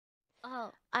Oh,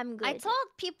 I'm good. I told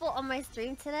people on my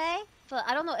stream today, but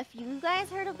I don't know if you guys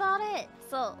heard about it.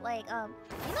 So, like,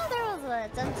 you know there was a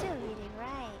Dungeon meeting,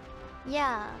 right?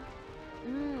 Yeah.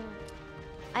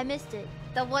 I missed it.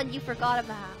 The one you forgot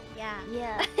about. Yeah.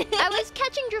 Yeah. I was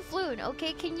catching Drifloon,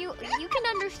 okay? You can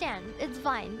understand. It's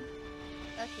fine.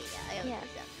 Okay, yeah, I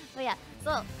understand. But yeah,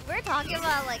 so we're talking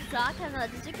about like Doc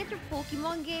and did you get your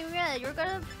Pokemon game yet? You're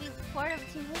gonna be part of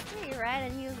Team History, right?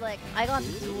 And he was like, I got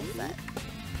the dual set.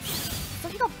 So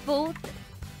he got both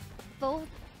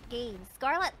games,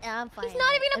 Scarlet and Violet. He's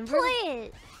not even gonna play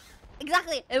it.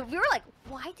 Exactly. And we were like,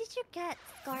 why did you get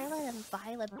Scarlet and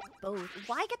Violet both?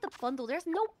 Why get the bundle? There's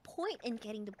no point in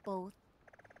getting the both.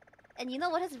 And you know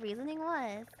what his reasoning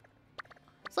was?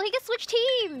 So he can switch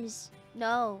teams.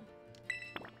 No.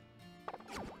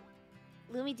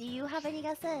 Lumi, do you have any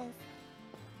guesses?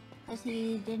 Because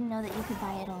he didn't know that you could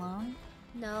buy it alone?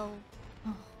 No.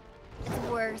 Oh. It's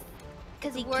worse.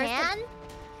 Because he can?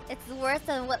 It's worse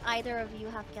than what either of you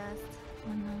have guessed.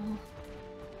 Oh no.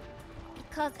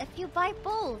 Because if you buy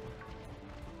both,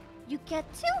 you get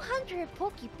 200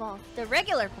 Pokeballs, the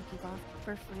regular Pokeballs,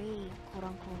 for free, quote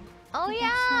unquote. Oh That's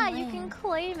yeah, so you lame. can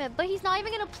claim it, but he's not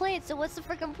even gonna play it, so what's the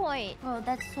freaking point? Oh,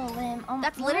 that's so lame. Oh,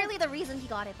 That's literally the reason he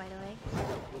got it, by the way.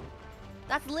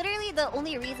 That's literally the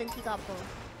only reason he got both.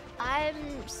 I'm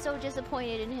so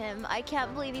disappointed in him. I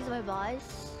can't believe he's my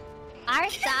boss. Our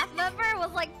staff member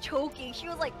was like choking. She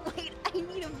was like, wait, I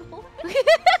need a moment.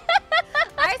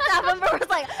 Our staff member was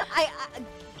like, I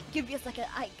give me a second.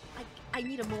 I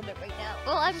need a moment right now.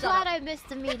 Well, I'm Shut glad up. I missed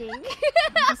the meeting.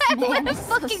 This I man would have is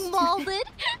so fucking stupid. mauled it.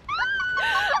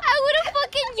 I would have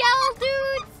fucking yelled,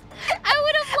 dudes. I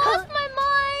would have lost my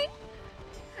mind.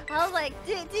 I was like,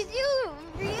 did you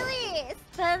really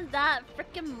spend that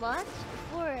freaking much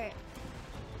for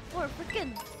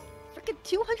freaking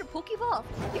 200 Pokeballs?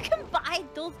 You can buy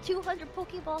those 200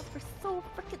 Pokeballs for so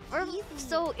freaking easy.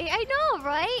 So I know,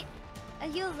 right?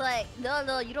 And he was like,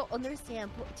 no, you don't understand.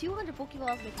 200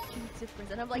 Pokeballs make a huge difference.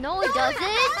 And I'm like, No, it doesn't.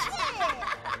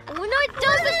 doesn't. No, it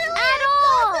doesn't at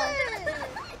all.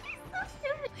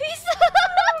 He's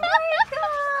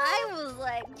I was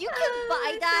like, you can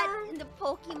buy that in the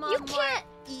Pokemon You Mart can't-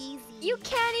 easy. You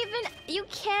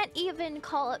can't even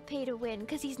call it pay to win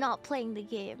because he's not playing the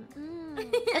game.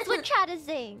 That's what chat is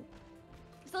saying.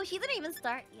 So he didn't even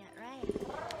start yet,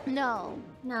 right? No.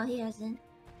 No, he hasn't.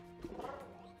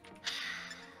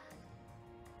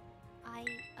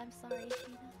 I'm sorry,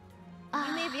 Shiina.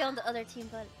 You may be on the other team,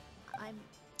 but I'm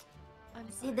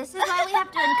See, sorry. this is why we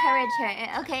have to encourage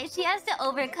her. Okay, she has to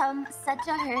overcome such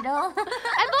a hurdle.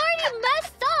 I've already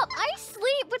messed up. I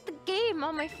sleep with the game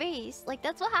on my face. Like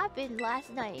that's what happened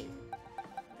last night.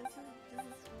 This is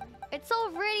funny. It's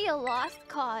already a lost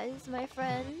cause, my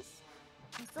friends.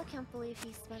 I still can't believe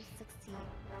he spent $60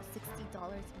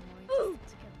 more just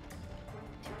to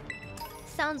get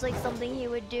Sounds like something he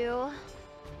would do.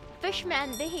 Fishman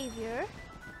behavior.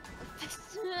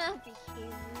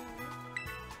 behavior.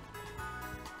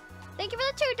 Thank you for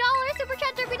the $2 super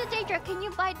chat, Derby the Daedra. Can you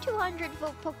buy 200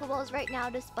 Pokeballs right now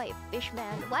to spite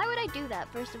Fishman? Why would I do that,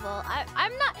 first of all?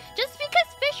 I'm not... Just because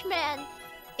Fishman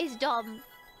is dumb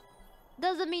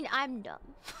doesn't mean I'm dumb.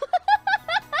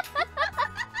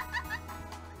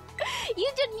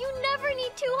 You never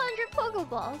need 200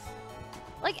 Pokeballs.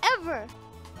 Like, ever.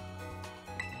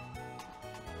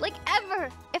 Like, ever.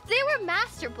 If they were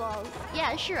Master Balls,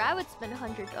 yeah, sure, I would spend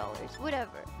 $100.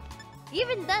 Whatever.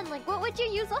 Even then, like, what would you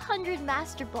use 100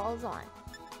 Master Balls on?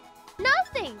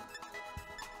 Nothing!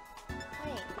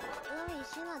 Wait,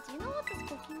 Shiina, do you know what this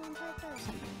Pokemon type is?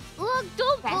 Look,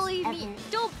 don't Best bully me. ever.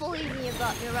 Don't bully me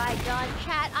about your ride on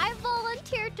chat. I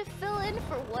volunteered to fill in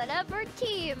for whatever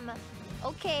team,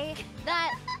 okay,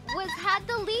 that had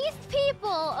the least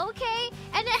people, okay?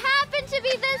 And it happened to be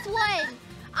this one.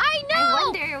 I know! I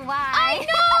wonder why. I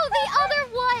know the other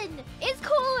one is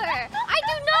cooler. I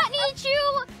do not need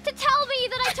you to tell me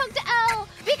that I took the L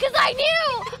because I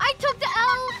knew